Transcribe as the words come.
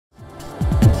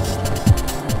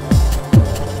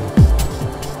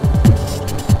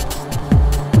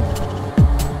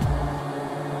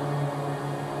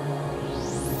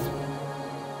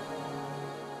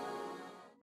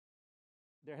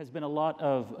has been a lot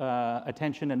of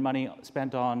attention and money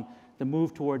spent on the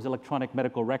move towards electronic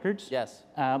medical records. Yes.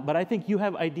 But I think you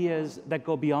have ideas that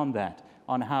go beyond that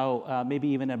on how maybe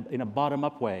even in a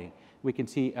bottom-up way we can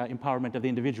see empowerment of the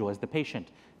individual as the patient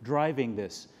driving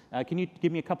this. Can you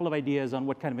give me a couple of ideas on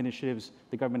what kind of initiatives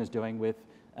the government is doing with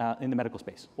in the medical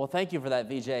space? Well, thank you for that,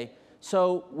 Vijay.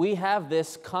 So we have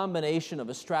this combination of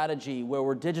a strategy where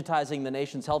we're digitizing the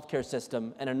nation's healthcare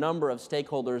system, and a number of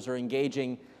stakeholders are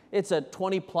engaging. It's a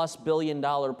 $20+ billion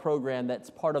program that's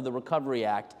part of the Recovery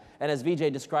Act. And as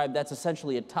Vijay described, that's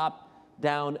essentially a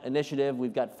top-down initiative.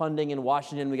 We've got funding in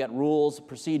Washington, we got rules,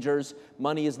 procedures.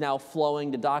 Money is now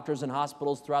flowing to doctors and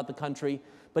hospitals throughout the country.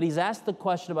 But he's asked the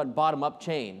question about bottom-up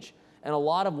change. And a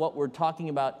lot of what we're talking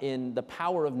about in the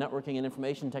power of networking and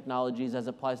information technologies as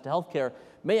it applies to healthcare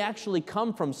may actually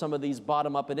come from some of these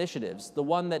bottom-up initiatives. The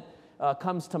one that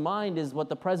comes to mind is what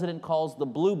the president calls the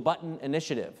Blue Button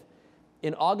Initiative.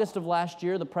 In August of last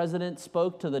year, the president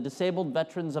spoke to the Disabled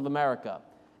Veterans of America.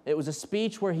 It was a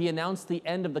speech where he announced the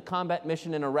end of the combat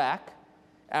mission in Iraq,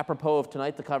 apropos of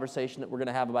tonight, the conversation that we're going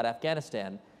to have about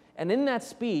Afghanistan. And in that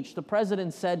speech, the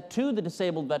president said to the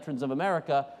Disabled Veterans of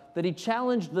America that he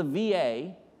challenged the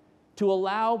VA to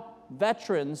allow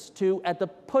veterans to, at the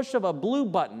push of a blue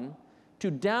button, to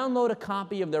download a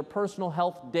copy of their personal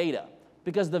health data.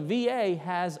 Because the VA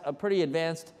has a pretty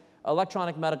advanced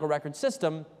electronic medical record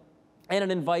system, and it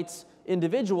invites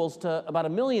individuals, to about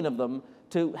 1 million of them,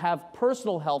 to have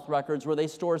personal health records where they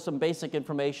store some basic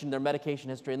information, their medication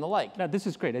history and the like. Now, this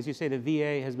is great. As you say, the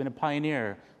VA has been a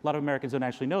pioneer. A lot of Americans don't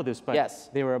actually know this, but yes,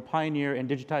 they were a pioneer in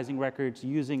digitizing records,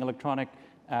 using electronic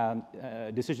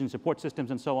decision support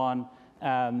systems and so on.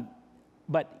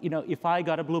 But you know, if I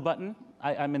got a blue button,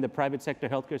 I'm in the private sector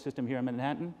healthcare system here in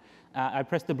Manhattan, I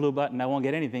press the blue button, I won't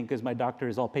get anything because my doctor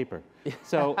is all paper.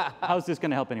 So how's this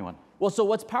going to help anyone? Well, so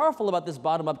what's powerful about this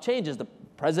bottom-up change is the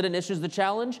president issues the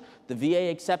challenge, the VA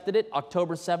accepted it,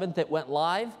 October 7th it went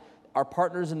live, our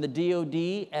partners in the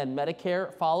DoD and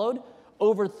Medicare followed.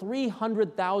 Over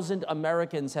 300,000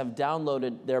 Americans have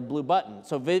downloaded their blue button.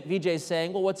 So Vijay's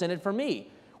saying, well, what's in it for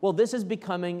me? Well, this is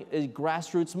becoming a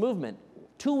grassroots movement.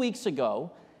 2 weeks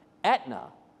ago, Aetna,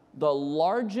 the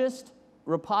largest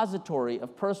repository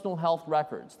of personal health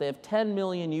records, they have 10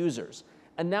 million users,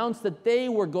 announced that they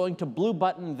were going to blue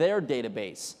button their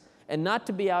database. And not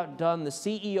to be outdone, the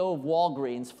CEO of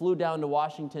Walgreens flew down to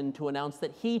Washington to announce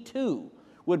that he too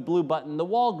would blue button the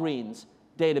Walgreens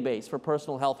database for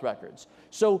personal health records.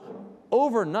 So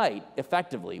overnight,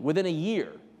 effectively, within a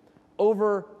year,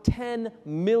 over 10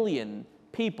 million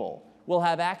people will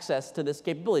have access to this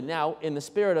capability. Now, in the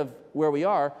spirit of where we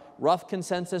are, rough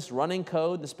consensus, running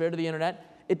code, the spirit of the internet,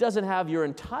 it doesn't have your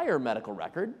entire medical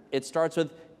record. It starts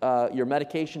with your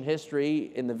medication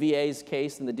history. In the VA's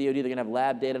case, in the DoD, they're going to have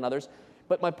lab data and others.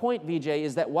 But my point, Vijay,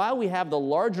 is that while we have the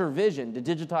larger vision to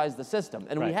digitize the system,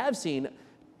 and we have seen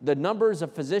the numbers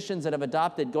of physicians that have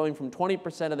adopted going from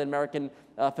 20% of the American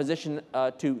physician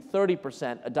to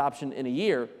 30% adoption in a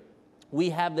year, we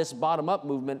have this bottom-up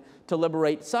movement to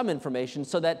liberate some information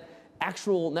so that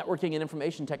actual networking and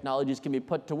information technologies can be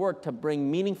put to work to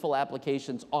bring meaningful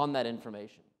applications on that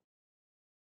information.